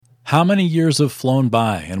How many years have flown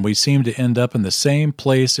by, and we seem to end up in the same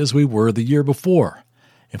place as we were the year before?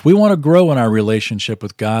 If we want to grow in our relationship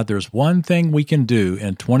with God, there's one thing we can do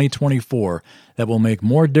in 2024 that will make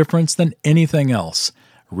more difference than anything else.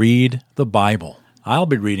 Read the Bible. I'll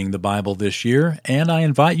be reading the Bible this year, and I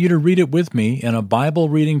invite you to read it with me in a Bible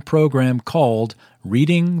reading program called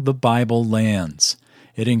Reading the Bible Lands.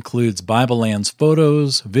 It includes Bible Lands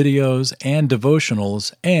photos, videos, and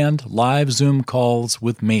devotionals, and live Zoom calls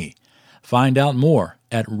with me. Find out more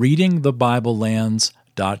at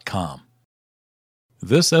readingthebiblelands.com.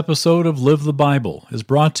 This episode of Live the Bible is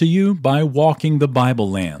brought to you by Walking the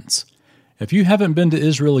Bible Lands. If you haven't been to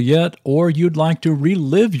Israel yet, or you'd like to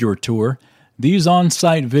relive your tour, these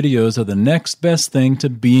on-site videos are the next best thing to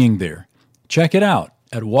being there. Check it out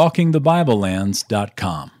at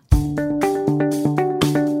walkingthebiblelands.com.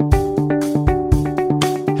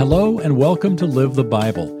 Hello and welcome to Live the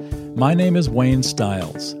Bible. My name is Wayne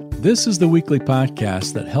Stiles. This is the weekly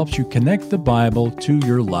podcast that helps you connect the Bible to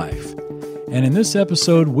your life. And in this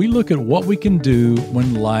episode, we look at what we can do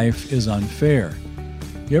when life is unfair.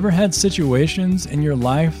 You ever had situations in your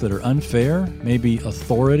life that are unfair? Maybe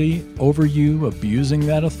authority over you abusing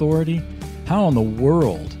that authority? How in the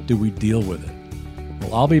world do we deal with it?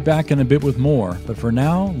 Well, I'll be back in a bit with more, but for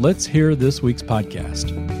now, let's hear this week's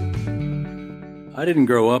podcast. I didn't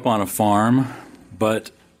grow up on a farm,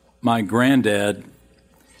 but my granddad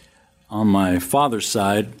on my father's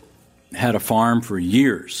side had a farm for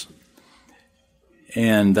years.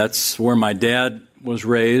 And that's where my dad was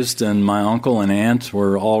raised, and my uncle and aunt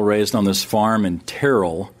were all raised on this farm in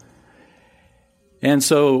Terrell. And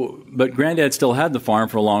so, but Granddad still had the farm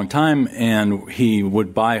for a long time, and he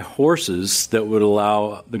would buy horses that would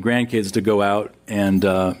allow the grandkids to go out and,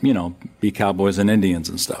 be cowboys and Indians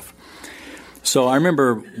and stuff. So I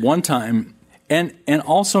remember one time, and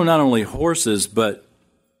also not only horses, but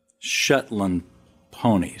Shetland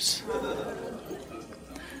ponies.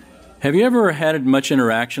 Have you ever had much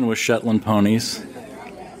interaction with Shetland ponies?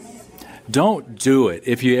 Don't do it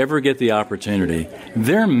if you ever get the opportunity.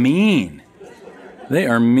 They're mean. They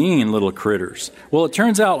are mean little critters. Well, it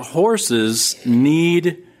turns out horses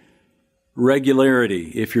need regularity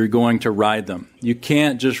if you're going to ride them. You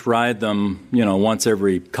can't just ride them, once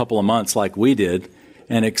every couple of months like we did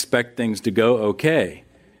and expect things to go okay.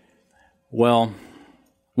 Well,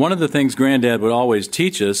 one of the things Granddad would always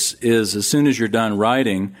teach us is as soon as you're done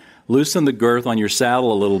riding, loosen the girth on your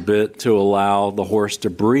saddle a little bit to allow the horse to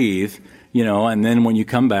breathe, and then when you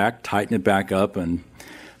come back, tighten it back up. And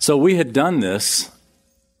so we had done this,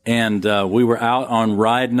 and we were out on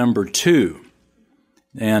ride number 2.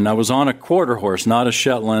 And I was on a quarter horse, not a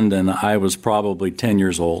Shetland, and I was probably 10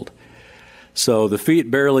 years old. So the feet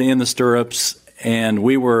barely in the stirrups, and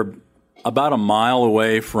we were about a mile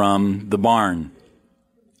away from the barn.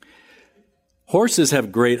 Horses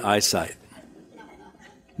have great eyesight.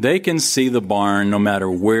 They can see the barn no matter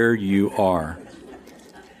where you are.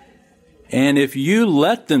 And if you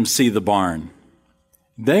let them see the barn,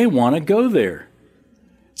 they want to go there.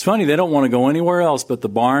 It's funny, they don't want to go anywhere else but the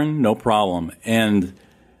barn, no problem. And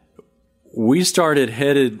we started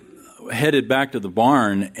headed back to the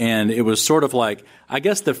barn, and it was sort of like, I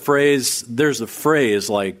guess there's a phrase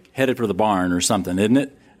like headed for the barn or something, isn't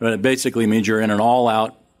it? But it basically means you're in an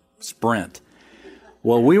all-out sprint.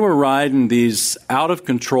 Well, we were riding these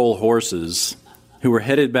out-of-control horses who were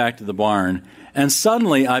headed back to the barn, and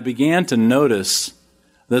suddenly I began to notice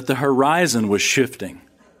that the horizon was shifting.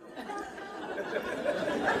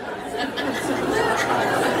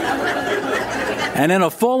 And in a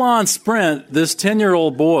full-on sprint, this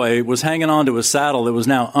 10-year-old boy was hanging onto a saddle that was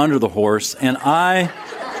now under the horse, and I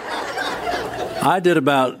did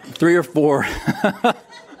about 3 or 4.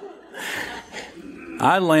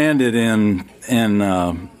 I landed and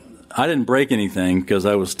I didn't break anything because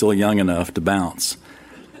I was still young enough to bounce.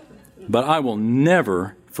 But I will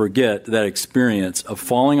never forget that experience of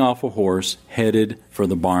falling off a horse headed for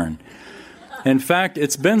the barn. In fact,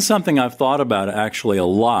 it's been something I've thought about actually a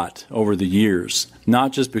lot over the years,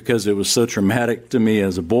 not just because it was so traumatic to me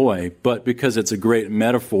as a boy, but because it's a great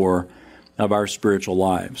metaphor of our spiritual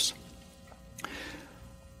lives.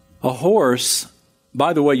 A horse,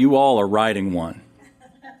 by the way, you all are riding one.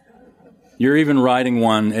 You're even riding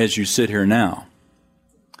one as you sit here now.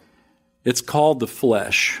 It's called the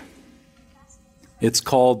flesh. It's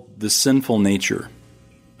called the sinful nature.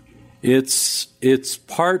 It's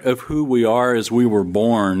part of who we are as we were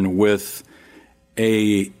born with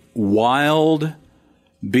a wild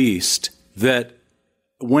beast that,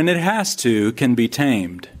 when it has to, can be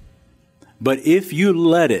tamed. But if you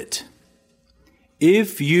let it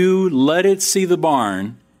see the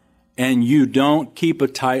barn, and you don't keep a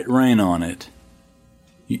tight rein on it,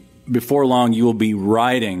 before long you will be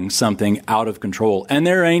riding something out of control. And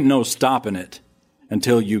there ain't no stopping it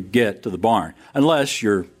until you get to the barn. Unless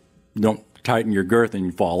you don't tighten your girth and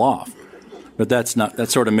you fall off. But that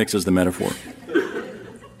sort of mixes the metaphor.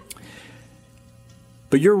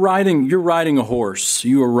 But you're riding a horse.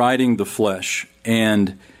 You are riding the flesh.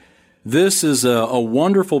 And this is a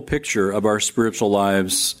wonderful picture of our spiritual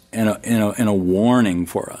lives and a warning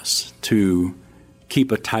for us to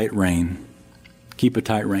keep a tight rein. Keep a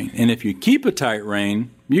tight rein. And if you keep a tight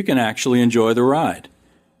rein, you can actually enjoy the ride.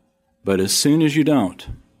 But as soon as you don't.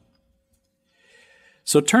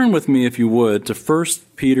 So turn with me, if you would, to 1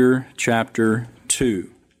 Peter chapter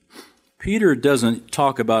 2. Peter doesn't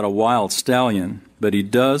talk about a wild stallion, but he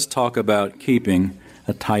does talk about keeping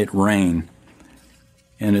a tight rein.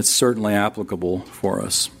 And it's certainly applicable for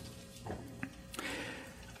us.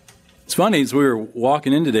 It's funny, as we were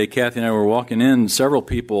walking in today, Kathy and I were walking in, several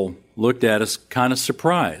people looked at us kind of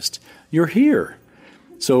surprised. You're here.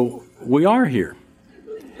 So we are here.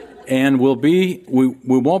 And we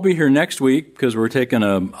won't be here next week because we're taking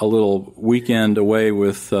a little weekend away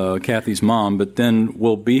with Kathy's mom, but then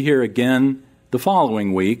we'll be here again the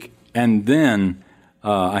following week, and then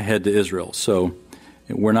I head to Israel. So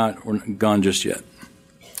we're not gone just yet.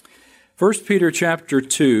 1 Peter chapter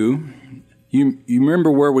 2, you remember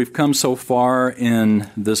where we've come so far in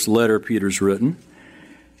this letter Peter's written.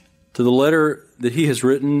 To the letter that he has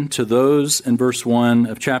written to those in verse 1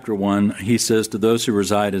 of chapter 1, he says, to those who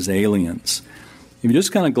reside as aliens. If you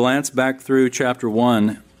just kind of glance back through chapter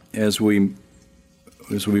 1 as we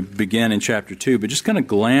begin in chapter 2, but just kind of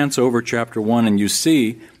glance over chapter 1 and you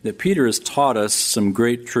see that Peter has taught us some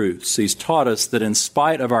great truths. He's taught us that in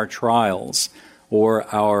spite of our trials or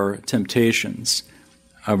our temptations,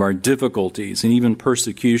 of our difficulties and even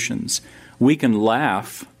persecutions, we can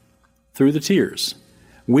laugh through the tears.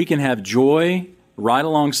 We can have joy right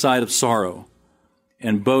alongside of sorrow,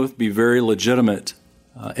 and both be very legitimate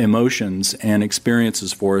emotions and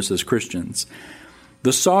experiences for us as Christians.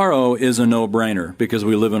 The sorrow is a no-brainer because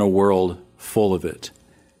we live in a world full of it.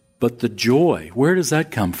 But the joy, where does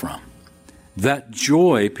that come from? That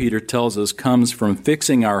joy, Peter tells us, comes from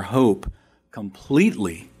fixing our hope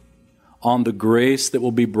completely on the grace that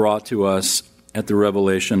will be brought to us at the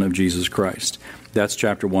revelation of Jesus Christ. That's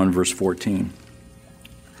chapter 1, verse 14.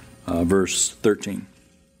 Verse 13.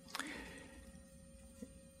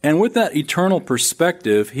 And with that eternal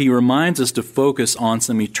perspective, he reminds us to focus on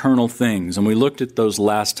some eternal things. And we looked at those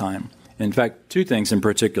last time. In fact, two things in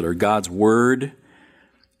particular, God's Word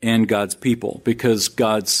and God's people. Because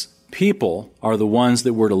God's people are the ones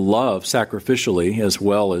that we're to love sacrificially as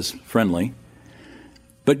well as friendly.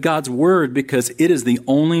 But God's Word because it is the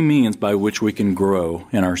only means by which we can grow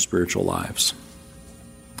in our spiritual lives.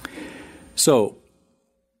 So,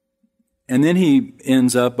 and then he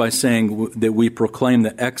ends up by saying that we proclaim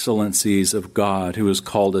the excellencies of God who has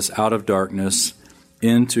called us out of darkness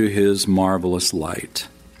into his marvelous light.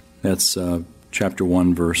 That's chapter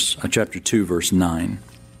 2, verse 9.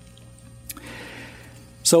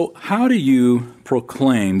 So how do you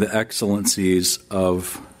proclaim the excellencies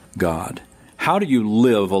of God? How do you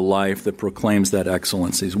live a life that proclaims that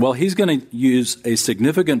excellencies? Well, he's going to use a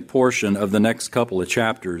significant portion of the next couple of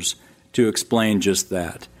chapters to explain just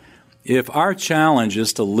that. If our challenge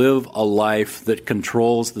is to live a life that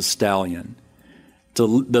controls the stallion,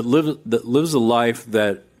 that lives a life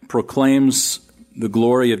that proclaims the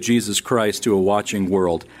glory of Jesus Christ to a watching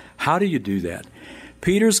world, how do you do that?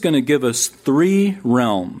 Peter's going to give us 3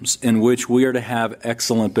 realms in which we are to have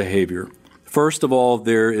excellent behavior. First of all,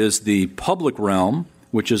 there is the public realm,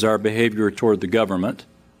 which is our behavior toward the government,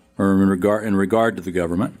 or in regard to the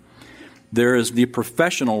government. There is the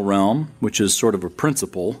professional realm, which is sort of a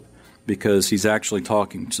principle, because he's actually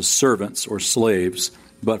talking to servants or slaves.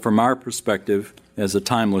 But from our perspective, as a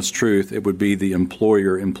timeless truth, it would be the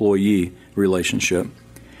employer-employee relationship.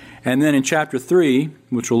 And then in chapter 3,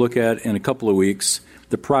 which we'll look at in a couple of weeks,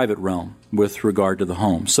 the private realm with regard to the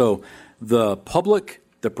home. So the public,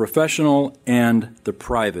 the professional, and the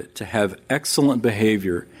private, to have excellent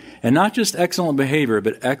behavior. And not just excellent behavior,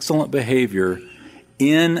 but excellent behavior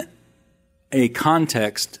in a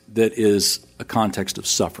context that is a context of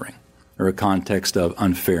suffering or a context of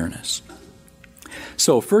unfairness.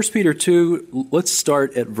 So 1 Peter 2, let's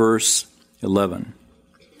start at verse 11.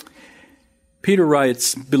 Peter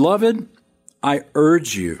writes, "Beloved, I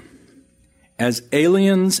urge you, as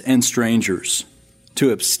aliens and strangers,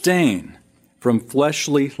 to abstain from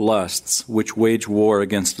fleshly lusts which wage war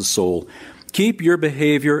against the soul. Keep your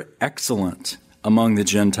behavior excellent among the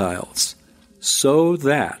Gentiles, so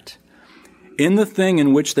that In the thing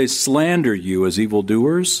in which they slander you as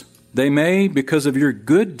evildoers, they may, because of your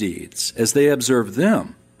good deeds, as they observe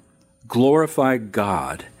them, glorify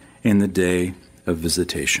God in the day of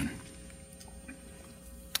visitation.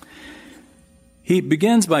 He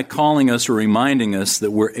begins by calling us or reminding us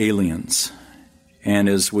that we're aliens. And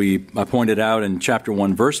as I pointed out in chapter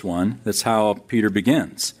 1, verse 1, that's how Peter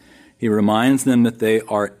begins. He reminds them that they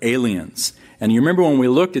are aliens. And you remember when we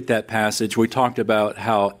looked at that passage, we talked about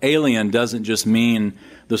how alien doesn't just mean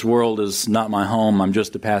this world is not my home, I'm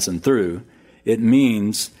just a passing through. It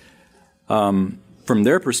means, from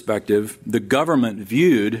their perspective, the government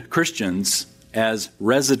viewed Christians as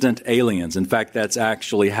resident aliens. In fact, that's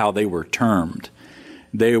actually how they were termed.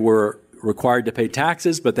 They were required to pay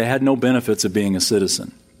taxes, but they had no benefits of being a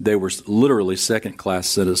citizen. They were literally second-class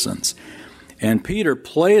citizens. And Peter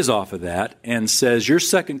plays off of that and says, you're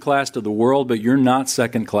second class to the world, but you're not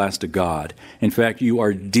second class to God. In fact, you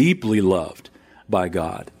are deeply loved by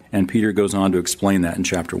God. And Peter goes on to explain that in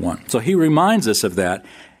chapter 1. So he reminds us of that.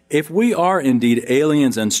 If we are indeed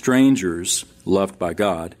aliens and strangers loved by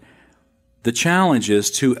God, the challenge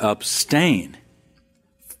is to abstain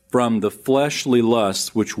from the fleshly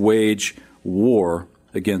lusts which wage war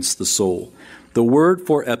against the soul. The word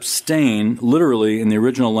for abstain, literally in the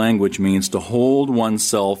original language, means to hold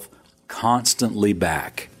oneself constantly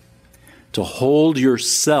back. To hold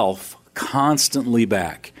yourself constantly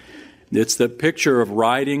back. It's the picture of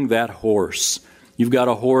riding that horse. You've got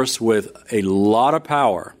a horse with a lot of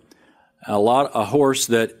power, a horse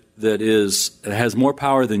that has more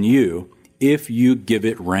power than you if you give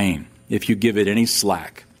it rein, if you give it any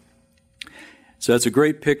slack. So that's a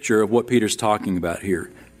great picture of what Peter's talking about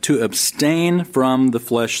here. To abstain from the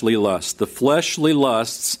fleshly lusts. The fleshly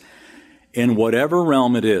lusts, in whatever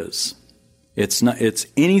realm it is, it's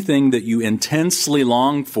anything that you intensely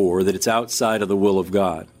long for that it's outside of the will of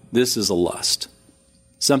God. This is a lust.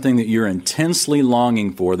 Something that you're intensely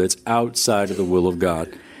longing for that's outside of the will of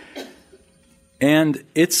God. And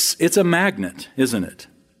it's a magnet, isn't it?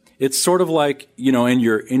 It's sort of like, in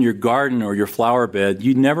your garden or your flower bed,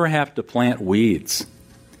 you never have to plant weeds.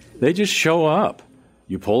 They just show up.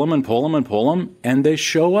 You pull them and pull them and pull them, and they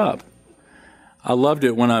show up. I loved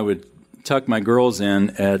it when I would tuck my girls in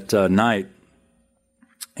at night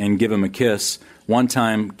and give them a kiss. One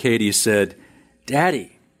time, Katie said,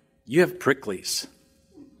 "Daddy, you have pricklies."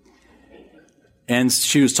 And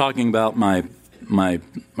she was talking about my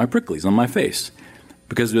pricklies on my face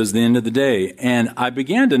because it was the end of the day. And I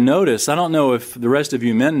began to notice, I don't know if the rest of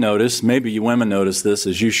you men notice, maybe you women notice this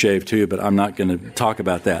as you shave too, but I'm not going to talk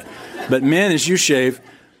about that. But men, as you shave,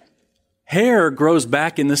 hair grows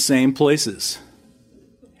back in the same places.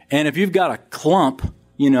 And if you've got a clump,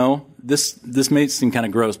 this may seem kind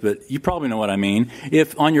of gross, but you probably know what I mean.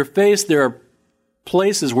 If on your face there are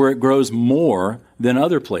places where it grows more than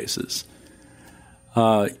other places,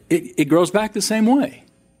 it grows back the same way.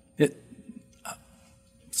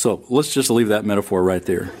 So let's just leave that metaphor right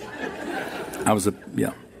there.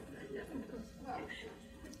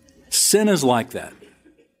 Sin is like that.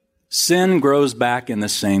 Sin grows back in the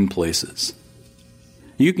same places.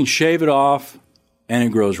 You can shave it off, and it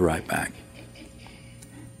grows right back.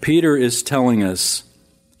 Peter is telling us,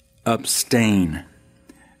 abstain.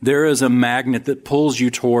 There is a magnet that pulls you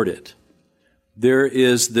toward it. There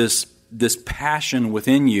is this passion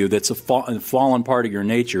within you that's a fallen part of your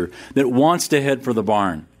nature that wants to head for the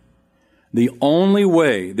barn. The only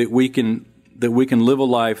way that we can live a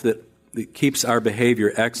life that keeps our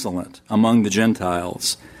behavior excellent among the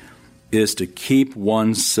Gentiles is to keep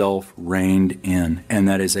oneself reined in, and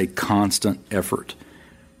that is a constant effort.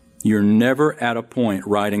 You're never at a point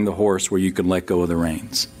riding the horse where you can let go of the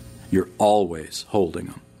reins. You're always holding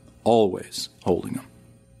them. Always holding them.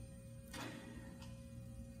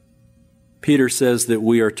 Peter says that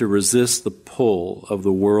we are to resist the pull of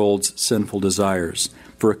the world's sinful desires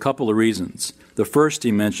for a couple of reasons. The first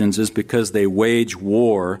he mentions is because they wage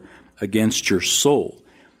war against your soul.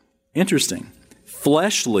 Interesting.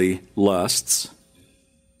 Fleshly lusts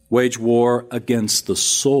wage war against the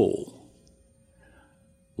soul.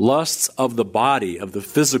 Lusts of the body, of the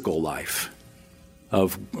physical life,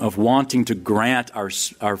 of wanting to grant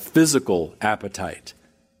our physical appetite.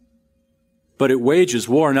 But it wages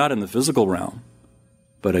war not in the physical realm,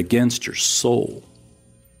 but against your soul.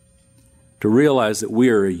 To realize that we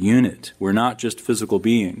are a unit. We're not just physical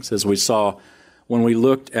beings. As we saw when we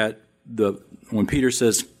looked at when Peter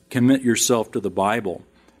says, commit yourself to the Bible.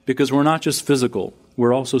 Because we're not just physical,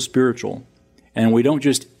 we're also spiritual. And we don't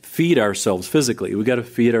just feed ourselves physically. We've got to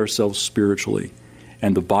feed ourselves spiritually.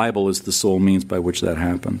 And the Bible is the sole means by which that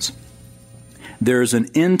happens. There's an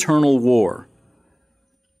internal war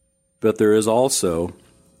but there is also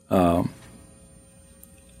an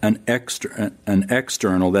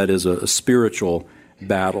external, that is a spiritual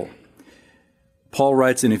battle. Paul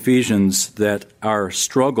writes in Ephesians that our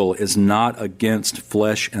struggle is not against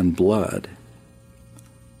flesh and blood,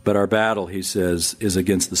 but our battle, he says, is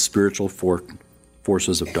against the spiritual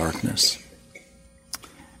forces of darkness.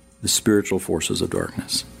 The spiritual forces of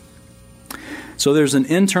darkness. So there's an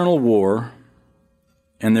internal war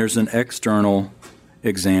and there's an external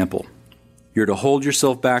example. You're to hold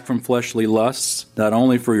yourself back from fleshly lusts, not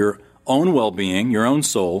only for your own well-being, your own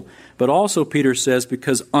soul, but also, Peter says,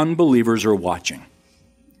 because unbelievers are watching.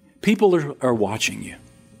 People are watching you.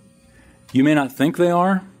 You may not think they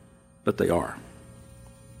are, but they are.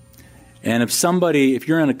 And if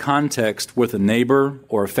you're in a context with a neighbor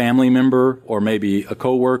or a family member or maybe a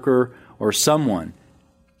coworker or someone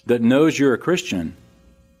that knows you're a Christian,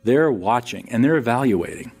 they're watching and they're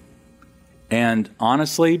evaluating. And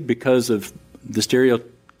honestly, because of the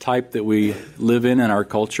stereotype that we live in our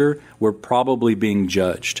culture, we're probably being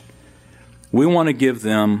judged. We want to give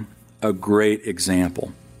them a great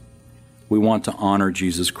example. We want to honor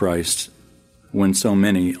Jesus Christ when so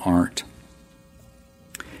many aren't.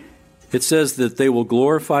 It says that they will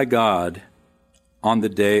glorify God on the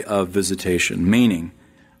day of visitation, meaning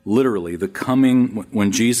literally the coming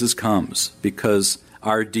when Jesus comes, because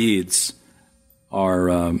our deeds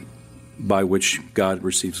are by which God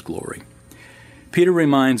receives glory. Peter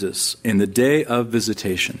reminds us in the day of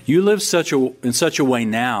visitation, you live in such a way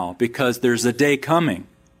now because there's a day coming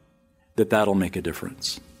that'll make a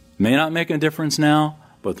difference. May not make a difference now,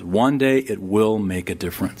 but one day it will make a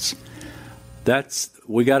difference.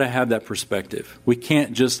 We got to have that perspective. We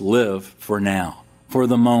can't just live for now, for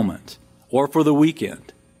the moment, or for the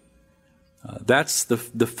weekend. That's the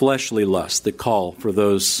fleshly lust, the call for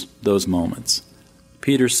those moments.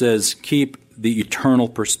 Peter says, keep the eternal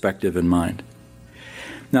perspective in mind.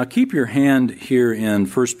 Now, keep your hand here in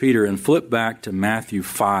 1 Peter and flip back to Matthew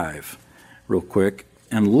 5 real quick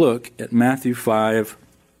and look at Matthew 5,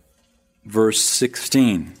 verse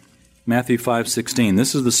 16. Matthew 5:16.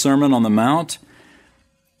 This is the Sermon on the Mount.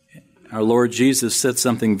 Our Lord Jesus said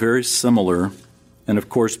something very similar, and of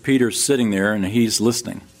course Peter's sitting there and he's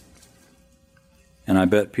listening. And I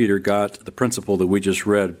bet Peter got the principle that we just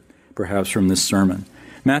read, perhaps from this sermon.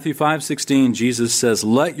 Matthew 5:16, Jesus says,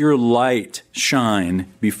 "Let your light shine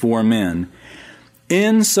before men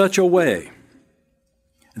in such a way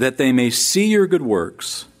that they may see your good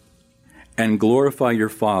works and glorify your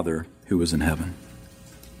Father who is in heaven."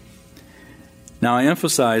 Now, I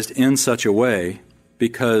emphasized in such a way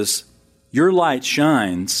because your light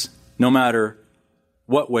shines no matter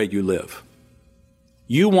what way you live.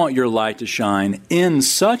 You want your light to shine in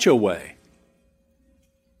such a way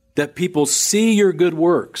that people see your good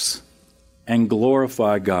works and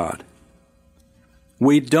glorify God.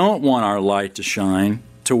 We don't want our light to shine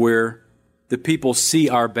to where the people see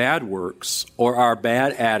our bad works or our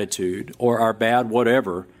bad attitude or our bad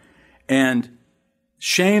whatever and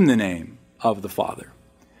shame the name of the Father.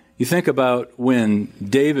 You think about when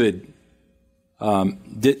David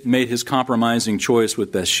made his compromising choice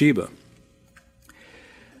with Bathsheba.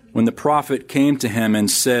 When the prophet came to him and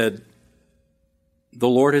said, "The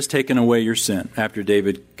Lord has taken away your sin," after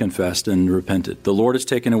David confessed and repented. "The Lord has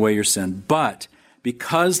taken away your sin, but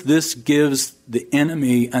because this gives the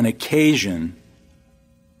enemy an occasion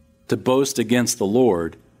to boast against the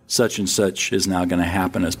Lord, such and such is now going to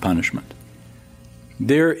happen as punishment."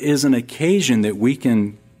 There is an occasion that we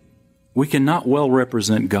cannot well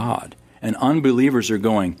represent God. And unbelievers are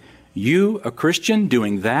going, "You, a Christian,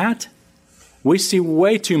 doing that?" We see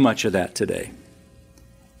way too much of that today.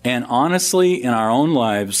 And honestly, in our own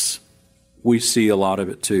lives, we see a lot of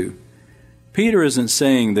it too. Peter isn't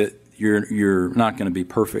saying that you're not going to be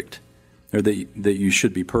perfect, or that you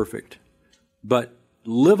should be perfect. But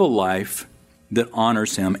live a life that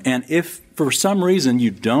honors Him. And if for some reason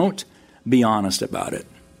you don't, be honest about it.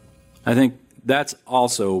 I think that's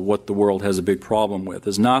also what the world has a big problem with,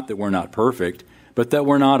 is not that we're not perfect, but that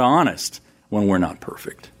we're not honest when we're not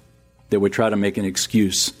perfect, that we try to make an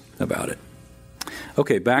excuse about it.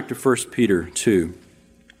 Okay, back to 1 Peter 2.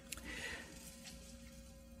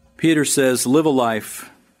 Peter says, live a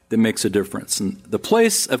life that makes a difference. And the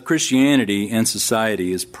place of Christianity in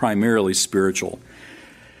society is primarily spiritual.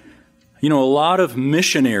 You know, a lot of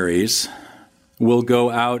missionaries will go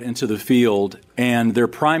out into the field and their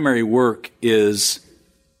primary work is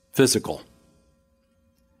physical.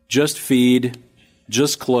 Just feed,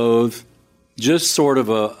 just clothe, just sort of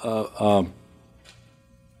a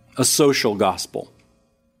social gospel.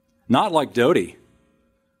 Not like Doty.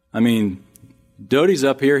 I mean, Doty's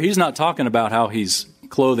up here. He's not talking about how he's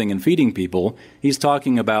clothing and feeding people. He's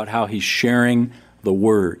talking about how he's sharing the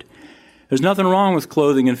word. There's nothing wrong with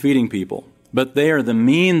clothing and feeding people, but they are the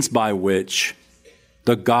means by which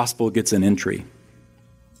the gospel gets an entry.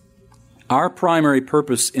 Our primary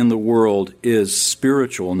purpose in the world is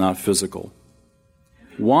spiritual, not physical.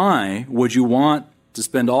 Why would you want to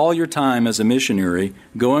spend all your time as a missionary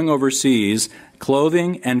going overseas,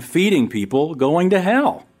 clothing and feeding people going to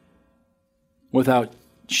hell without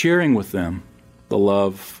sharing with them the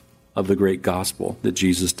love of the great gospel that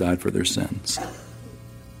Jesus died for their sins?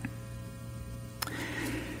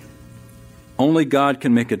 Only God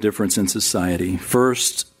can make a difference in society.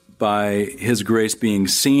 First, by His grace being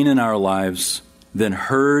seen in our lives, then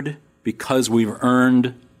heard because we've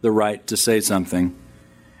earned the right to say something,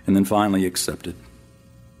 and then finally accepted.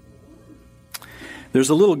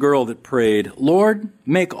 There's a little girl that prayed, "Lord,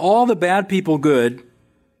 make all the bad people good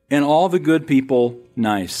and all the good people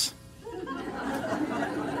nice."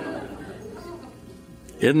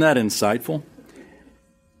 Isn't that insightful?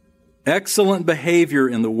 Excellent behavior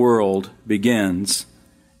in the world begins,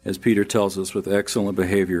 as Peter tells us, with excellent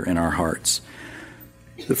behavior in our hearts.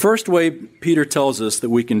 The first way Peter tells us that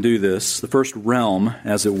we can do this, the first realm,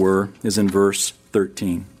 as it were, is in verse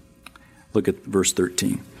 13. Look at verse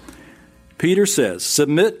 13. Peter says,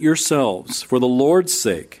 "Submit yourselves for the Lord's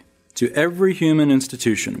sake to every human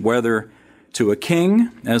institution, whether to a king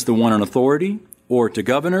as the one in authority, or to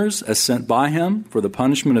governors as sent by him for the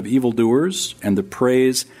punishment of evildoers and the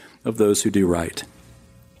praise of those who do right."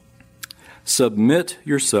 Submit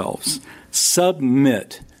yourselves.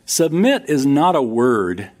 Submit. Submit is not a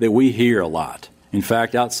word that we hear a lot. In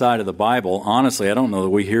fact, outside of the Bible, honestly, I don't know that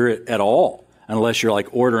we hear it at all, unless you're like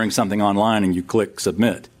ordering something online and you click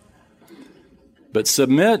submit. But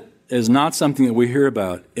submit is not something that we hear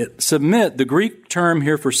about. Submit, the Greek term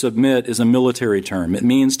here for submit is a military term. It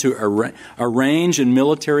means to arrange in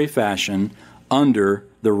military fashion under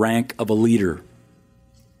the rank of a leader.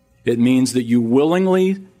 It means that you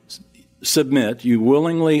willingly submit, you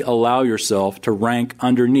willingly allow yourself to rank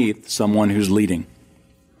underneath someone who's leading.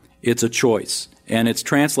 It's a choice, and it's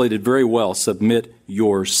translated very well, submit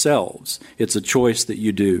yourselves. It's a choice that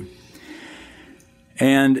you do.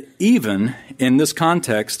 And even in this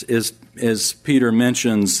context, as Peter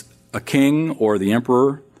mentions a king or the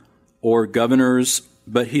emperor or governors,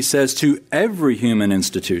 but he says to every human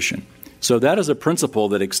institution. So that is a principle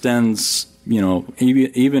that extends,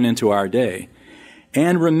 even into our day.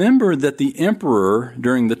 And remember that the emperor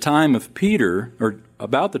during the time of Peter, or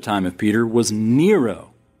about the time of Peter, was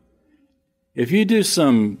Nero. If you do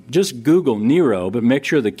just Google Nero, but make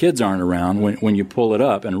sure the kids aren't around when you pull it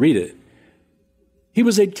up and read it. He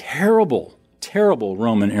was a terrible, terrible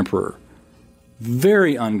Roman emperor.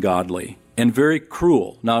 Very ungodly and very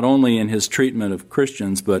cruel, not only in his treatment of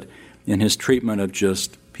Christians, but in his treatment of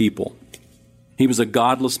just people. He was a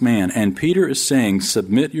godless man, and Peter is saying,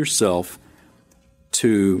 submit yourself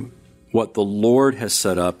to what the Lord has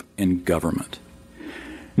set up in government.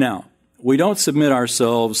 Now, we don't submit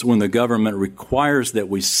ourselves when the government requires that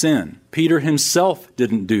we sin. Peter himself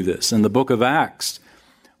didn't do this. In the book of Acts,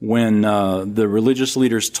 when the religious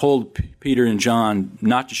leaders told Peter and John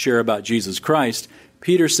not to share about Jesus Christ,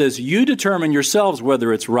 Peter says, you determine yourselves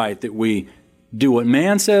whether it's right that we do what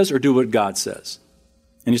man says or do what God says.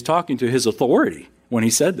 And he's talking to his authority when he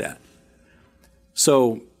said that.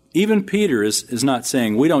 So even Peter is not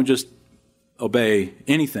saying we don't just obey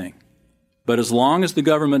anything, but as long as the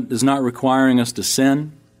government is not requiring us to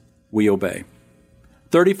sin, we obey.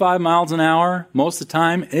 35 miles an hour, most of the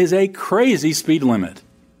time, is a crazy speed limit.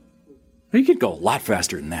 You could go a lot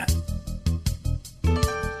faster than that.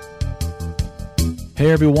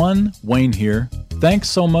 Hey everyone, Wayne here. Thanks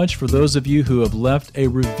so much for those of you who have left a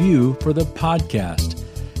review for the podcast.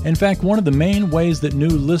 In fact, one of the main ways that new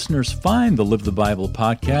listeners find the Live the Bible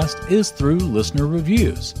podcast is through listener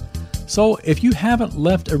reviews. So if you haven't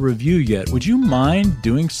left a review yet, would you mind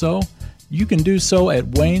doing so? You can do so at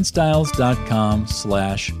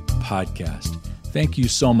waynestyles.com/podcast. Thank you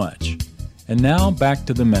so much. And now back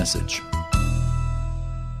to the message.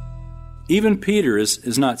 Even Peter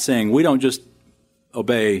is not saying we don't just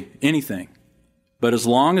obey anything, but as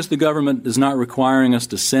long as the government is not requiring us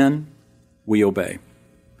to sin, we obey.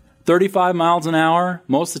 35 miles an hour,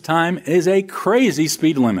 most of the time, is a crazy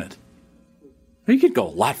speed limit. You could go a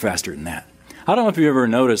lot faster than that. I don't know if you've ever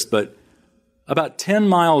noticed, but about 10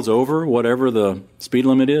 miles over, whatever the speed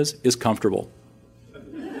limit is comfortable.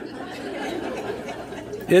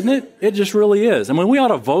 Isn't it? It just really is. I mean, we ought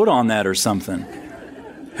to vote on that or something.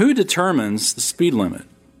 Who determines the speed limit?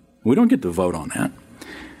 We don't get to vote on that.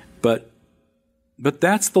 But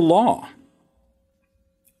that's the law.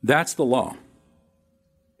 That's the law.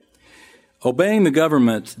 Obeying the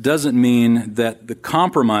government doesn't mean that the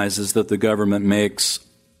compromises that the government makes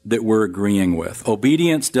that we're agreeing with.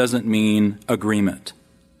 Obedience doesn't mean agreement.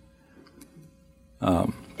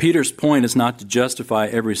 Peter's point is not to justify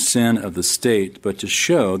every sin of the state, but to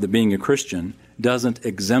show that being a Christian doesn't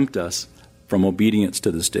exempt us from obedience to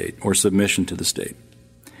the state or submission to the state.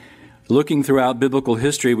 Looking throughout biblical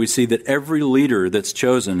history, we see that every leader that's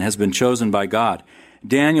chosen has been chosen by God.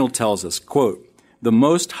 Daniel tells us, quote, the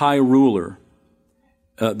Most High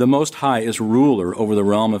is ruler over the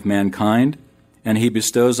realm of mankind, and he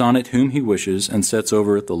bestows on it whom he wishes and sets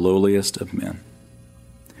over it the lowliest of men.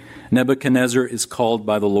 Nebuchadnezzar is called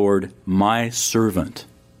by the Lord, my servant.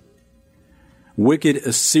 Wicked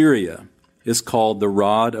Assyria is called the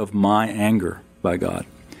rod of my anger by God.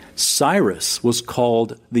 Cyrus was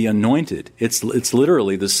called the anointed. It's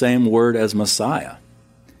literally the same word as Messiah.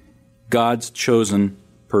 God's chosen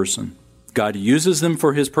person. God uses them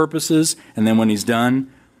for his purposes, and then when he's done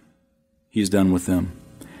with them.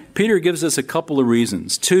 Peter gives us a couple of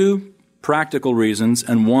reasons, 2 practical reasons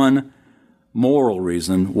and 1 moral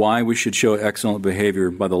reason why we should show excellent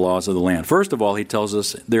behavior by the laws of the land. First of all, he tells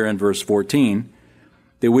us there in verse 14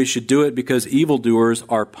 that we should do it because evildoers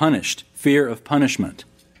are punished. Fear of punishment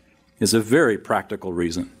is a very practical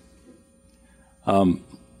reason.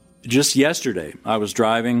 Just yesterday, I was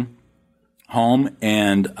driving home,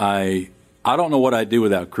 and I don't know what I'd do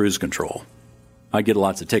without cruise control. I'd get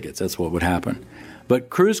lots of tickets. That's what would happen. But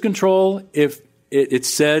cruise control, if it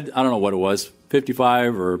said, I don't know what it was,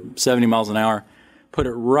 55 or 70 miles an hour, put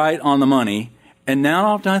it right on the money, and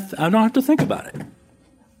now I don't have to think about it.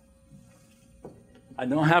 I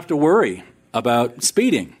don't have to worry about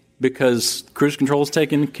speeding because cruise control is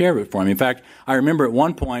taking care of it for me. In fact, I remember at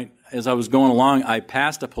one point, as I was going along, I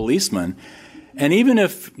passed a policeman, and even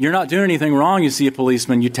if you're not doing anything wrong, you see a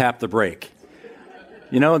policeman, you tap the brake.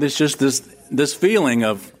 You know, there's just this feeling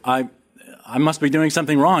of, I must be doing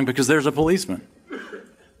something wrong because there's a policeman.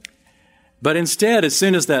 But instead, as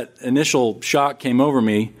soon as that initial shock came over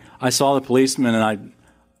me, I saw the policeman, and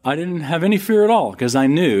I didn't have any fear at all because I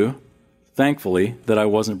knew, thankfully, that I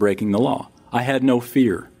wasn't breaking the law. I had no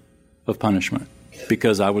fear of punishment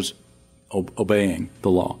because I was obeying the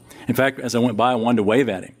law. In fact, as I went by, I wanted to wave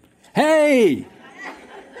at him. Hey!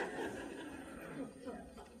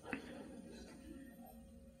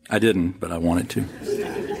 I didn't, but I wanted to.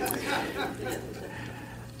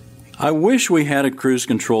 I wish we had a cruise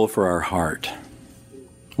control for our heart.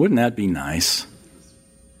 Wouldn't that be nice?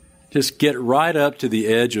 Just get right up to the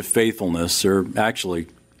edge of faithfulness, or actually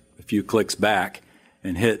a few clicks back,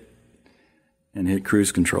 and hit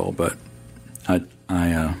cruise control. But I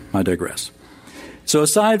digress. So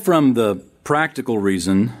aside from the practical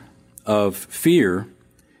reason of fear,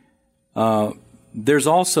 there's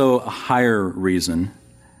also a higher reason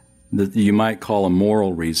that you might call a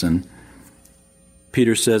moral reason.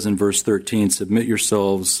 Peter says in verse 13, submit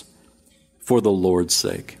yourselves for the Lord's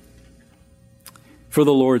sake. For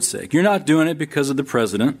the Lord's sake. You're not doing it because of the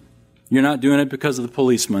president. You're not doing it because of the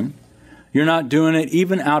policeman. You're not doing it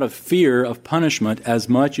even out of fear of punishment as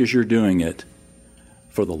much as you're doing it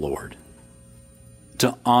for the Lord.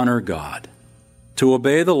 To honor God. To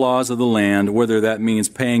obey the laws of the land, whether that means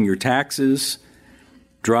paying your taxes,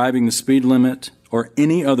 driving the speed limit, or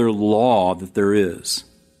any other law that there is.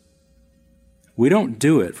 We don't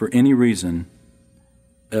do it for any reason.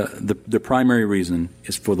 The primary reason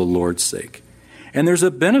is for the Lord's sake. And there's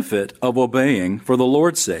a benefit of obeying for the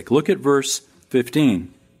Lord's sake. Look at verse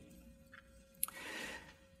 15.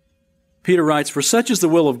 Peter writes, for such is the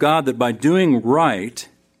will of God that by doing right,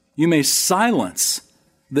 you may silence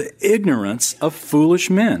the ignorance of foolish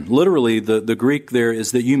men. Literally, the Greek there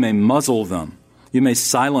is that you may muzzle them. You may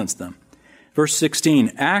silence them. Verse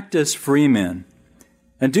 16, act as free men.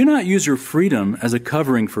 And do not use your freedom as a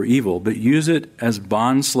covering for evil, but use it as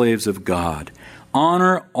bondslaves of God.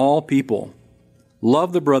 Honor all people.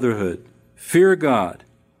 Love the brotherhood. Fear God.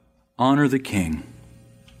 Honor the king.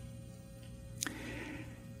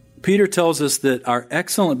 Peter tells us that our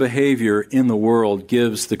excellent behavior in the world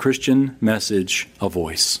gives the Christian message a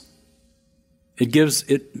voice. It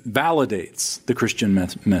validates the Christian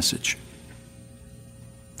message.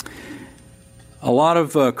 A lot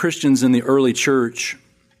of Christians in the early church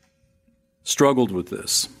struggled with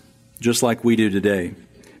this, just like we do today,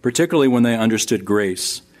 particularly when they understood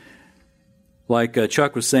grace. Like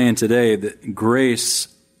Chuck was saying today, that grace,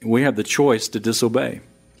 we have the choice to disobey.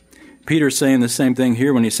 Peter's saying the same thing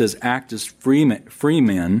here when he says, act as free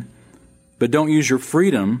men, but don't use your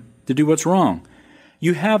freedom to do what's wrong.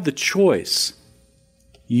 You have the choice.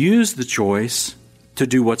 Use the choice to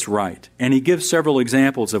do what's right. And he gives several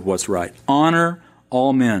examples of what's right. Honor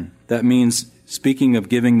all men. That means speaking of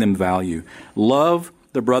giving them value. Love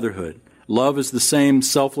the brotherhood. Love is the same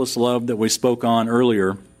selfless love that we spoke on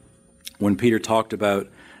earlier when Peter talked about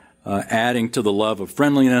adding to the love of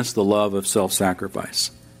friendliness, the love of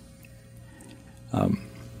self-sacrifice.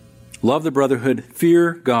 Love the brotherhood,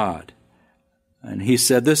 fear God. And he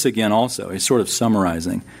said this again also. He's sort of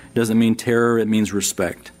summarizing. It doesn't mean terror, it means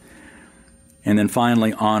respect. And then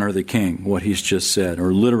finally, honor the king, what he's just said,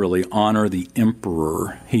 or literally honor the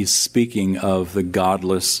emperor. He's speaking of the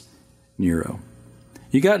godless Nero.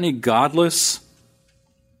 You got any godless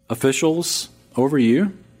officials over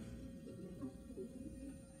you?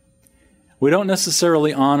 We don't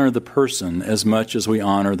necessarily honor the person as much as we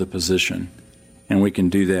honor the position, and we can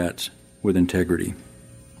do that with integrity.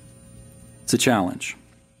 It's a challenge,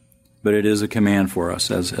 but it is a command for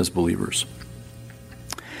us as believers.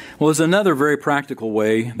 Well, there's another very practical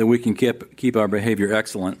way that we can keep our behavior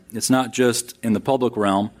excellent. It's not just in the public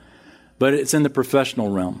realm, but it's in the professional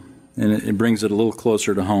realm, and it brings it a little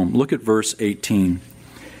closer to home. Look at verse 18.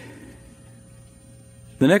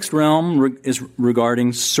 The next realm is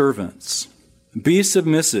regarding servants. Be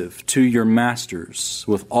submissive to your masters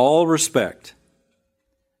with all respect,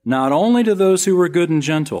 not only to those who are good and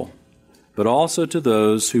gentle, but also to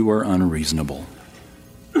those who are unreasonable.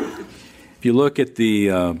 If you look at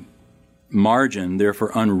the margin there for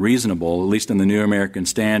unreasonable, at least in the New American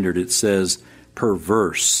Standard, it says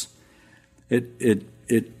perverse.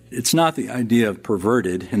 It's not the idea of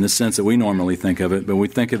perverted in the sense that we normally think of it, but we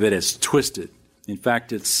think of it as twisted. In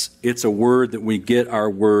fact, it's a word that we get our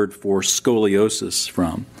word for scoliosis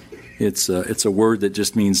from. It's a word that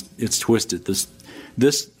just means it's twisted.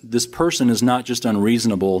 This person is not just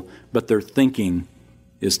unreasonable, but their thinking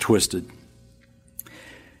is twisted.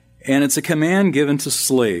 And it's a command given to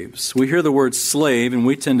slaves. We hear the word slave, and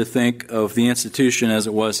we tend to think of the institution as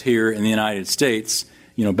it was here in the United States,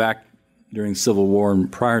 back during the Civil War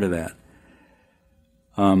and prior to that.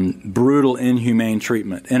 Brutal, inhumane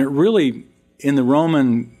treatment. And it really, in the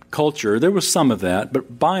Roman culture, there was some of that,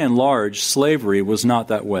 but by and large, slavery was not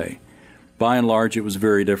that way. By and large, it was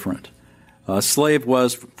very different. A slave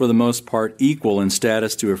was, for the most part, equal in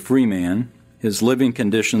status to a free man. His living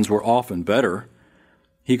conditions were often better.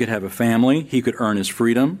 He could have a family. He could earn his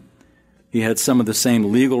freedom. He had some of the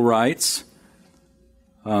same legal rights.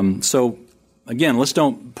 So, again, let's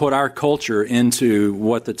don't put our culture into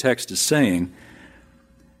what the text is saying.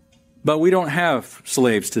 But we don't have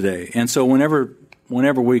slaves today. And so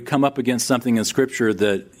whenever we come up against something in Scripture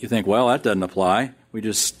that you think, well, that doesn't apply, we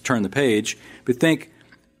just turn the page. But think,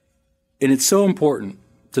 and it's so important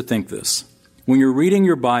to think this. When you're reading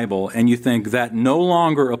your Bible and you think that no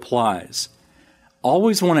longer applies,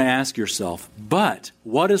 always want to ask yourself, but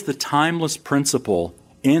what is the timeless principle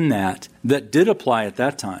in that did apply at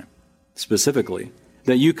that time, specifically,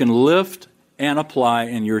 that you can lift and apply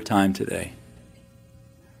in your time today?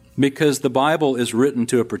 Because the Bible is written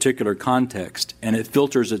to a particular context, and it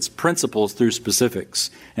filters its principles through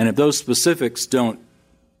specifics. And if those specifics don't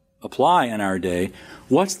apply in our day,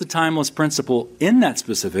 what's the timeless principle in that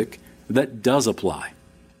specific that does apply?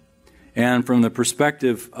 And from the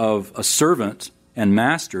perspective of a servant and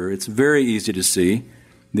master, it's very easy to see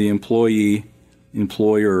the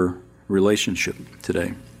employee-employer relationship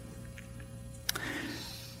today.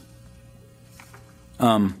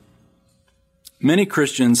 Many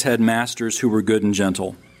Christians had masters who were good and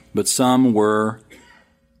gentle, but some were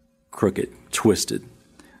crooked, twisted.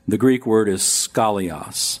 The Greek word is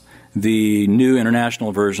skolios. The New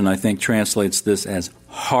International Version, I think, translates this as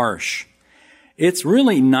harsh. It's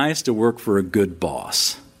really nice to work for a good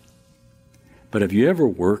boss. But have you ever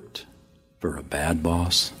worked for a bad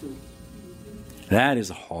boss? That is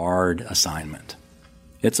a hard assignment.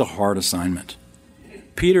 It's a hard assignment.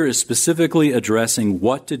 Peter is specifically addressing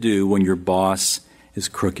what to do when your boss is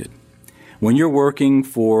crooked. When you're working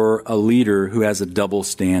for a leader who has a double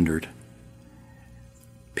standard.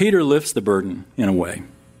 Peter lifts the burden, in a way,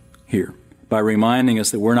 here, by reminding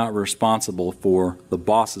us that we're not responsible for the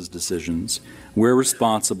boss's decisions. We're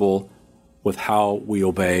responsible with how we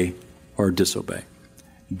obey or disobey.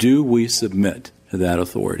 Do we submit to that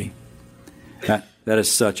authority? That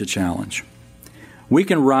is such a challenge. We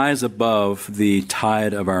can rise above the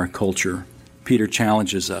tide of our culture. Peter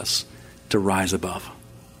challenges us to rise above,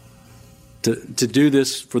 to do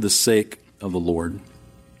this for the sake of the Lord,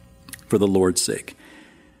 for the Lord's sake.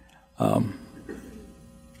 In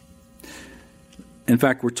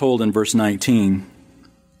fact, we're told in verse 19,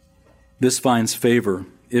 this finds favor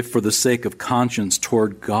if for the sake of conscience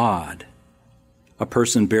toward God, a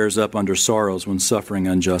person bears up under sorrows when suffering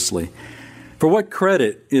unjustly. For what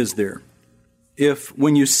credit is there If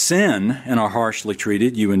when you sin and are harshly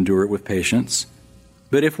treated, you endure it with patience,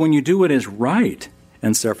 but if when you do what is right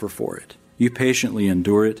and suffer for it, you patiently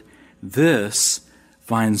endure it, this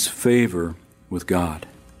finds favor with God.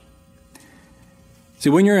 See,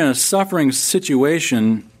 when you're in a suffering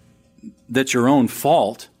situation that's your own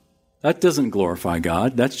fault, that doesn't glorify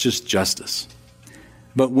God. That's just justice.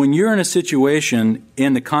 But when you're in a situation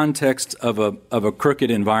in the context of a crooked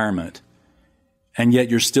environment, and yet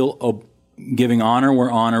you're still giving honor where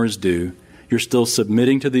honor is due, you're still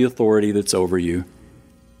submitting to the authority that's over you,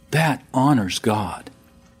 that honors God.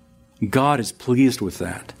 God is pleased with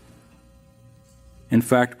that. In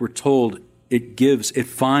fact, we're told it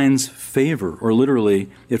finds favor, or literally,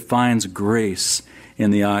 it finds grace in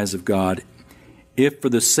the eyes of God. If for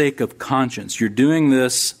the sake of conscience, you're doing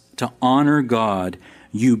this to honor God,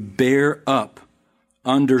 you bear up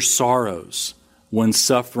under sorrows when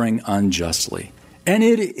suffering unjustly. And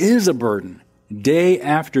it is a burden, day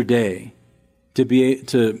after day,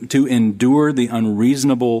 to endure the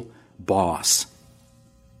unreasonable boss.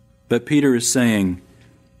 But Peter is saying,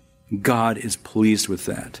 God is pleased with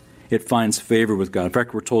that. It finds favor with God. In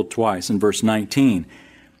fact, we're told twice in verse 19,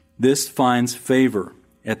 this finds favor.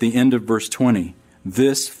 At the end of verse 20,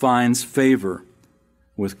 this finds favor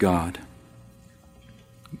with God.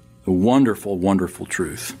 A wonderful, wonderful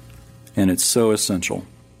truth. And it's so essential.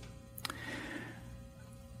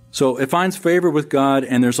 So it finds favor with God,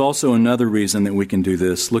 and there's also another reason that we can do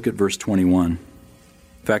this. Look at verse 21.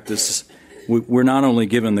 In fact, we're not only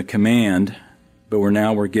given the command, but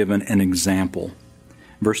we're given an example.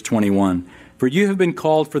 Verse 21, for you have been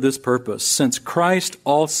called for this purpose, since Christ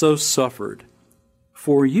also suffered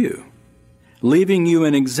for you, leaving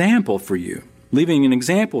an example for you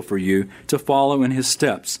to follow in his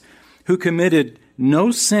steps, who committed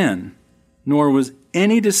no sin, nor was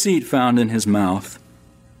any deceit found in his mouth.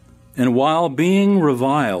 And while being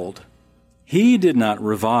reviled, he did not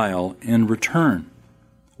revile in return.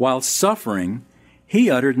 While suffering, he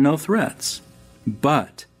uttered no threats,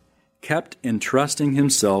 but kept entrusting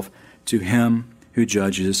himself to him who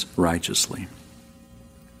judges righteously.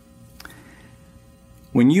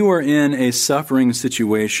 When you are in a suffering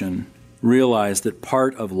situation, realize that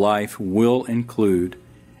part of life will include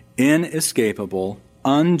inescapable,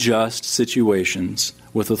 unjust situations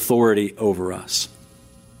with authority over us.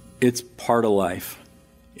 It's part of life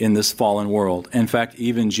in this fallen world. In fact,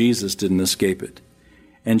 even Jesus didn't escape it.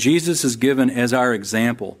 And Jesus is given as our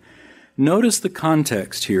example. Notice the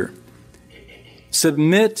context here.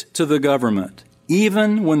 Submit to the government,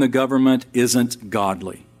 even when the government isn't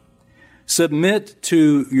godly. Submit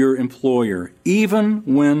to your employer, even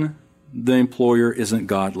when the employer isn't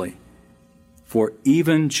godly. For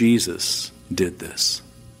even Jesus did this.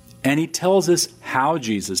 And he tells us how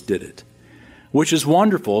Jesus did it, which is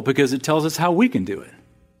wonderful because it tells us how we can do it.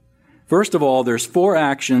 First of all, there's 4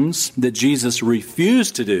 actions that Jesus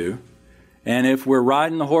refused to do. And if we're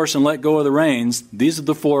riding the horse and let go of the reins, these are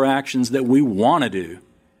the 4 actions that we want to do.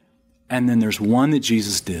 And then there's one that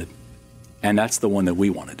Jesus did, and that's the one that we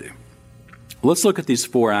want to do. Let's look at these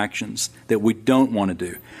 4 actions that we don't want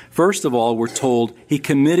to do. First of all, we're told he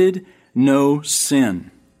committed no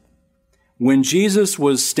sin. When Jesus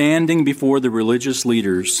was standing before the religious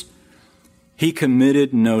leaders, he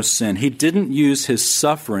committed no sin. He didn't use his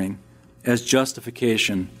suffering as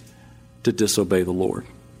justification to disobey the Lord.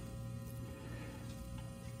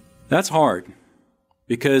 That's hard,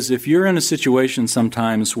 because if you're in a situation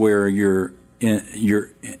sometimes where you've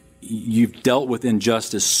dealt with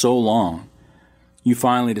injustice so long, you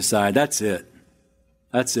finally decide, that's it.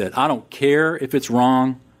 I don't care if it's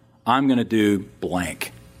wrong. I'm going to do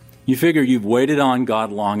blank. You figure you've waited on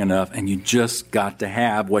God long enough, and you just got to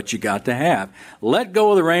have what you got to have. Let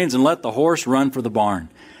go of the reins and let the horse run for the barn.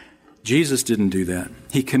 Jesus didn't do that.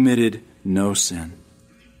 He committed no sin.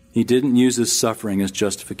 He didn't use his suffering as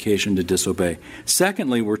justification to disobey.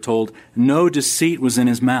 Secondly, we're told no deceit was in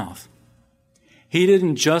his mouth. He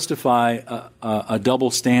didn't justify a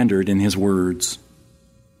double standard in his words.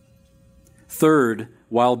 Third,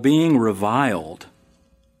 while being reviled,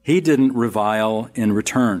 he didn't revile in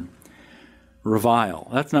return. Revile,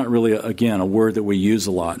 that's not really, again, a word that we use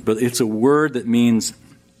a lot, but it's a word that means,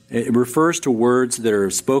 it refers to words that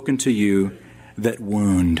are spoken to you that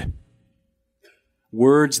wound.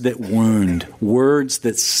 Words that wound, words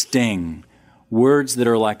that sting, words that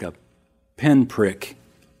are like a pinprick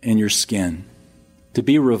in your skin. To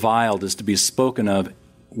be reviled is to be spoken of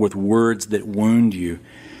with words that wound you.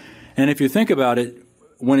 And if you think about it,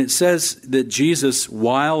 when it says that Jesus,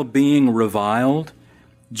 while being reviled,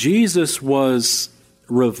 Jesus was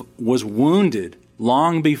wounded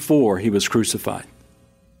long before he was crucified.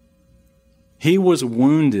 He was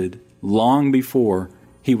wounded long before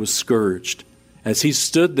he was scourged. As he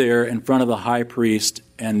stood there in front of the high priest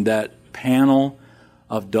and that panel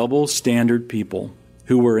of double standard people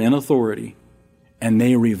who were in authority, and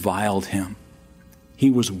they reviled him.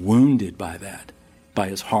 He was wounded by that, by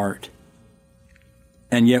his heart.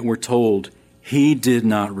 And yet we're told he did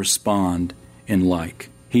not respond in like.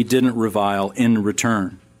 He didn't revile in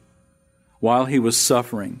return. While he was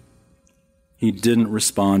suffering, he didn't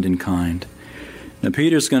respond in kind. Now,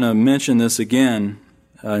 Peter's going to mention this again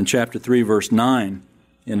in chapter 3, verse 9,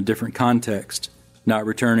 in a different context, not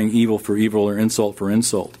returning evil for evil or insult for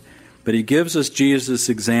insult. But he gives us Jesus'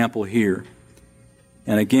 example here.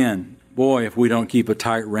 And again, boy, if we don't keep a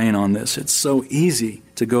tight rein on this, it's so easy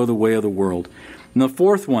to go the way of the world. And the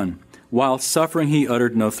fourth one, while suffering, he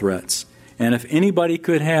uttered no threats. And if anybody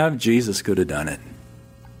could have, Jesus could have done it.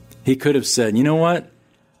 He could have said, you know what?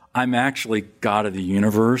 I'm actually God of the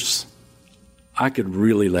universe. I could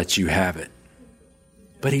really let you have it.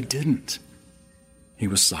 But he didn't. He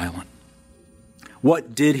was silent.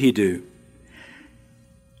 What did he do?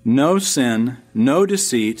 No sin, no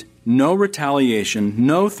deceit, no retaliation,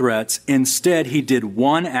 no threats. Instead, he did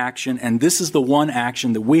one action, and this is the one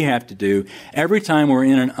action that we have to do every time we're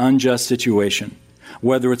in an unjust situation.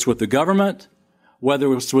 Whether it's with the government,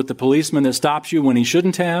 whether it's with the policeman that stops you when he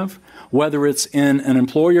shouldn't have, whether it's in an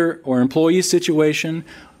employer or employee situation,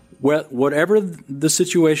 whatever the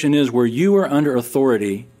situation is where you are under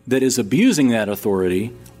authority that is abusing that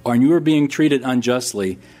authority, or you are being treated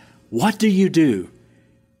unjustly, what do?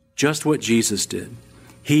 Just what Jesus did.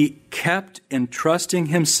 He kept entrusting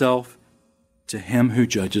himself to him who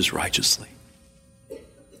judges righteously.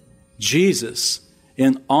 Jesus,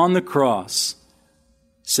 on the cross,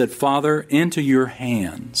 said, Father, into your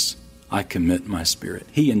hands I commit my spirit.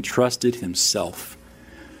 He entrusted himself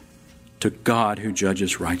to God who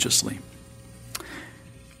judges righteously.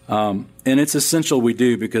 And it's essential we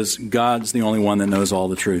do because God's the only one that knows all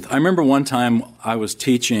the truth. I remember one time I was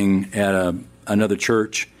teaching at another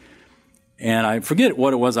church, and I forget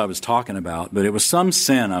what it was I was talking about, but it was some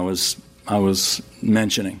sin I was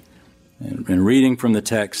mentioning and reading from the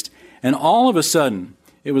text. And all of a sudden,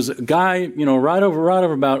 it was a guy, right over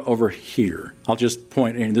about over here. I'll just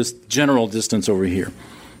point in this general distance over here.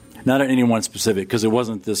 Not at anyone specific, because it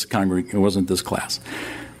wasn't this class.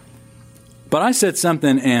 But I said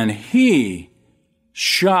something, and he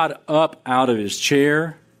shot up out of his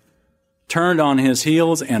chair, turned on his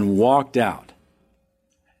heels, and walked out.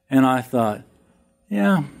 And I thought,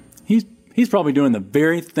 yeah, he's probably doing the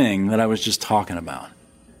very thing that I was just talking about.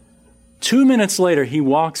 2 minutes later, he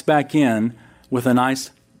walks back in with a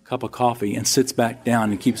nice cup of coffee and sits back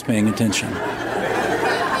down and keeps paying attention.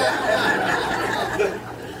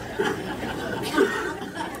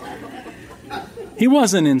 He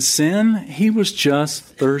wasn't in sin. He was just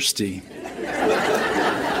thirsty.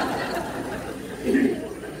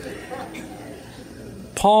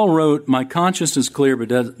 Paul wrote, my conscience is clear, but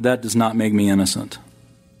that does not make me innocent.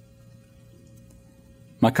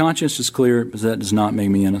 My conscience is clear, but that does not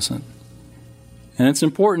make me innocent. And it's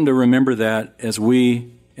important to remember that as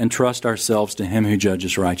we entrust ourselves to him who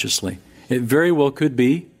judges righteously. It very well could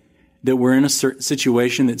be that we're in a certain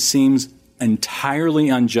situation that seems entirely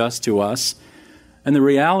unjust to us. And the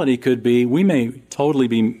reality could be we may totally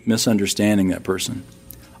be misunderstanding that person.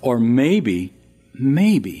 Or maybe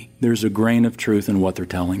there's a grain of truth in what they're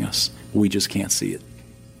telling us. We just can't see it.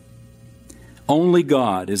 Only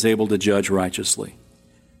God is able to judge righteously.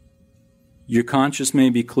 Your conscience may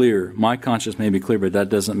be clear, my conscience may be clear, but that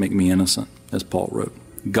doesn't make me innocent, as Paul wrote.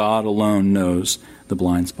 God alone knows the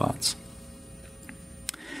blind spots.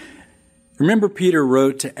 Remember, Peter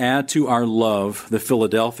wrote to add to our love, the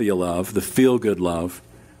Philadelphia love, the feel-good love,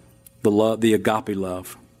 the agape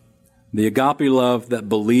love. The agape love that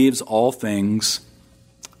believes all things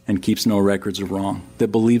and keeps no records of wrong, that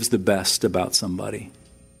believes the best about somebody,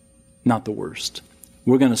 not the worst.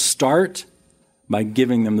 We're going to start by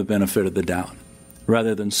giving them the benefit of the doubt,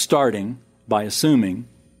 rather than starting by assuming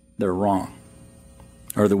they're wrong,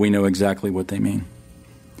 or that we know exactly what they mean.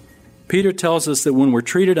 Peter tells us that when we're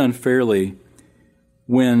treated unfairly,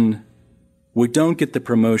 when we don't get the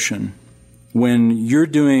promotion, when you're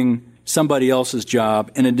doing somebody else's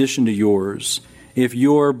job in addition to yours, if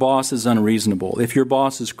your boss is unreasonable, if your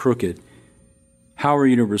boss is crooked, how are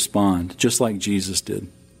you to respond? Just like Jesus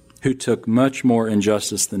did, who took much more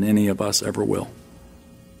injustice than any of us ever will.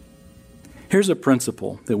 Here's a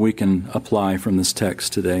principle that we can apply from this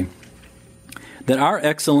text today, that our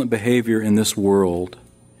excellent behavior in this world,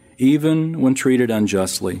 even when treated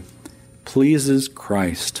unjustly, pleases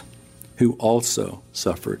Christ, who also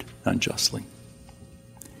suffered unjustly.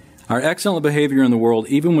 Our excellent behavior in the world,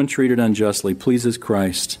 even when treated unjustly, pleases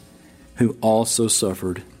Christ, who also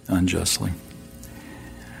suffered unjustly.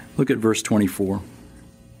 Look at verse 24.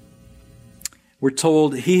 We're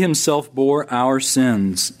told He Himself bore our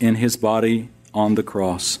sins in His body on the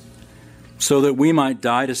cross, so that we might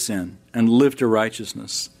die to sin and live to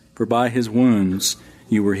righteousness. For by His wounds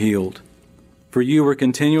you were healed. For you were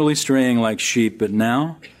continually straying like sheep, but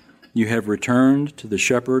now you have returned to the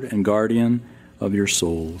shepherd and guardian of your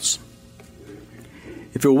souls.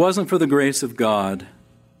 If it wasn't for the grace of God,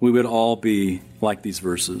 we would all be like these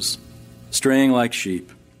verses, straying like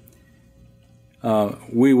sheep.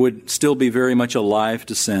 We would still be very much alive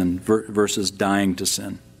to sin versus dying to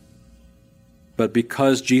sin. But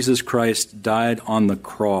because Jesus Christ died on the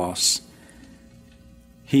cross,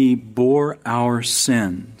 He bore our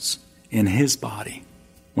sins in His body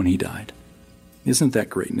when He died. Isn't that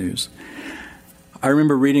great news? I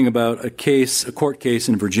remember reading about a court case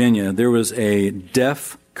in Virginia. There was a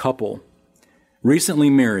deaf couple,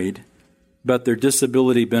 recently married, but their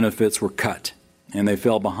disability benefits were cut, and they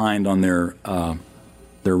fell behind on their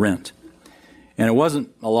rent. And it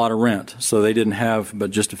wasn't a lot of rent, so they didn't have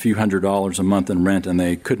but just a few $100s a month in rent, and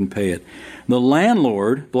they couldn't pay it. The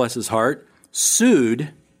landlord, bless his heart, sued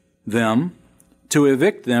them to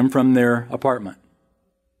evict them from their apartment.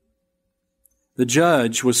 The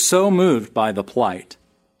judge was so moved by the plight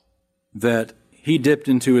that he dipped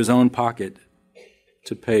into his own pocket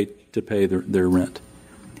to pay their rent.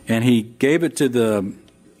 And he gave it to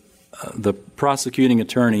the prosecuting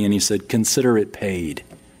attorney, and he said, "Consider it paid."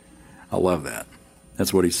 I love that.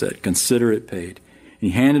 That's what he said. Consider it paid.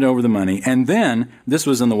 He handed over the money. And then, this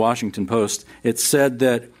was in the Washington Post, it said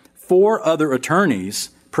that 4 other attorneys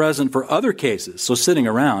present for other cases, so sitting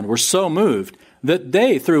around, were so moved that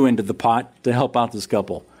they threw into the pot to help out this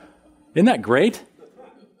couple. Isn't that great?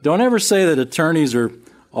 Don't ever say that attorneys are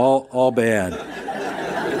all bad.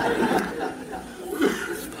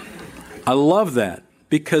 I love that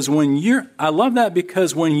because when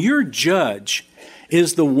your judge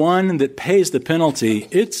is the one that pays the penalty,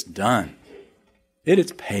 it's done. It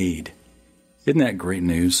is paid. Isn't that great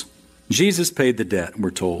news? Jesus paid the debt, we're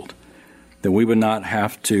told, that we would not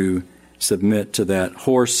have to submit to that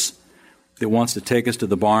horse that wants to take us to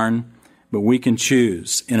the barn, but we can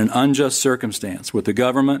choose in an unjust circumstance with the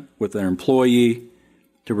government, with their employee,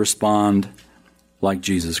 to respond like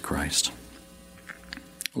Jesus Christ.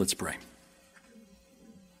 Let's pray.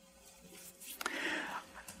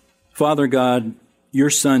 Father God, your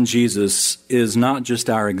Son Jesus is not just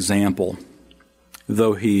our example,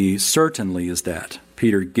 though He certainly is that.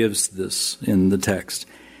 Peter gives this in the text.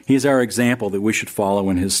 He's our example that we should follow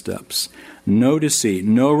in His steps. No deceit,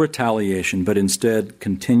 no retaliation, but instead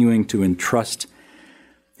continuing to entrust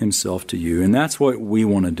Himself to you. And that's what we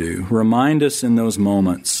want to do. Remind us in those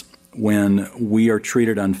moments when we are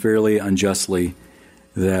treated unfairly, unjustly,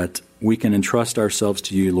 that we can entrust ourselves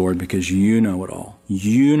to you, Lord, because you know it all.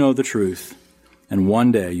 You know the truth, and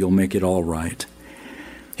one day you'll make it all right.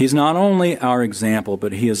 He's not only our example,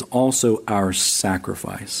 but He is also our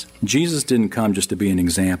sacrifice. Jesus didn't come just to be an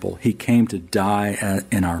example. He came to die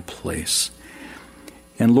in our place.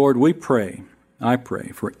 And Lord, I pray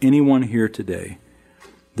for anyone here today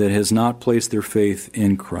that has not placed their faith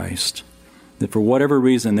in Christ, that for whatever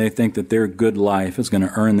reason they think that their good life is going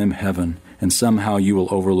to earn them heaven, and somehow you will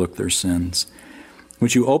overlook their sins.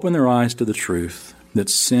 Would you open their eyes to the truth that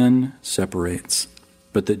sin separates,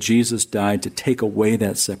 but that Jesus died to take away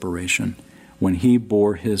that separation when He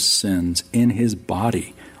bore His sins in His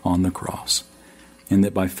body on the cross, and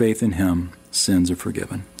that by faith in Him, sins are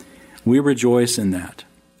forgiven. We rejoice in that,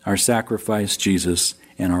 our sacrifice, Jesus,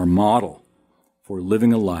 and our model for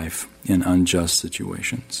living a life in unjust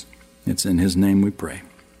situations. It's in His name we pray.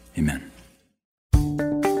 Amen.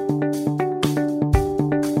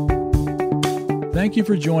 Thank you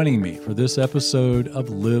for joining me for this episode of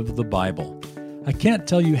Live the Bible. I can't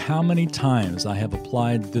tell you how many times I have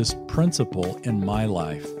applied this principle in my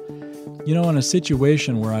life. You know, in a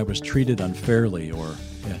situation where I was treated unfairly or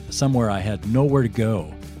somewhere I had nowhere to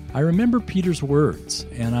go, I remember Peter's words,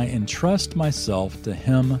 and I entrust myself to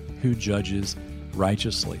Him who judges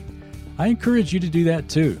righteously. I encourage you to do that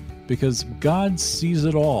too, because God sees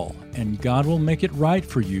it all, and God will make it right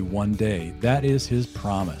for you one day. That is His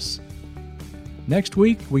promise. Next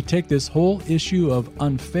week, we take this whole issue of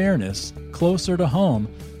unfairness closer to home,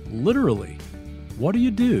 literally. What do you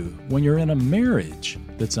do when you're in a marriage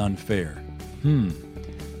that's unfair?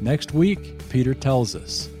 Next week, Peter tells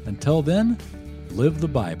us. Until then, live the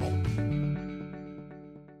Bible.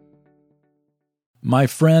 My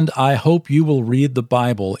friend, I hope you will read the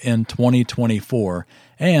Bible in 2024,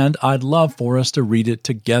 and I'd love for us to read it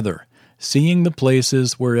together, seeing the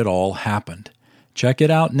places where it all happened. Check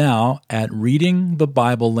it out now at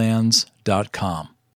readingthebiblelands.com.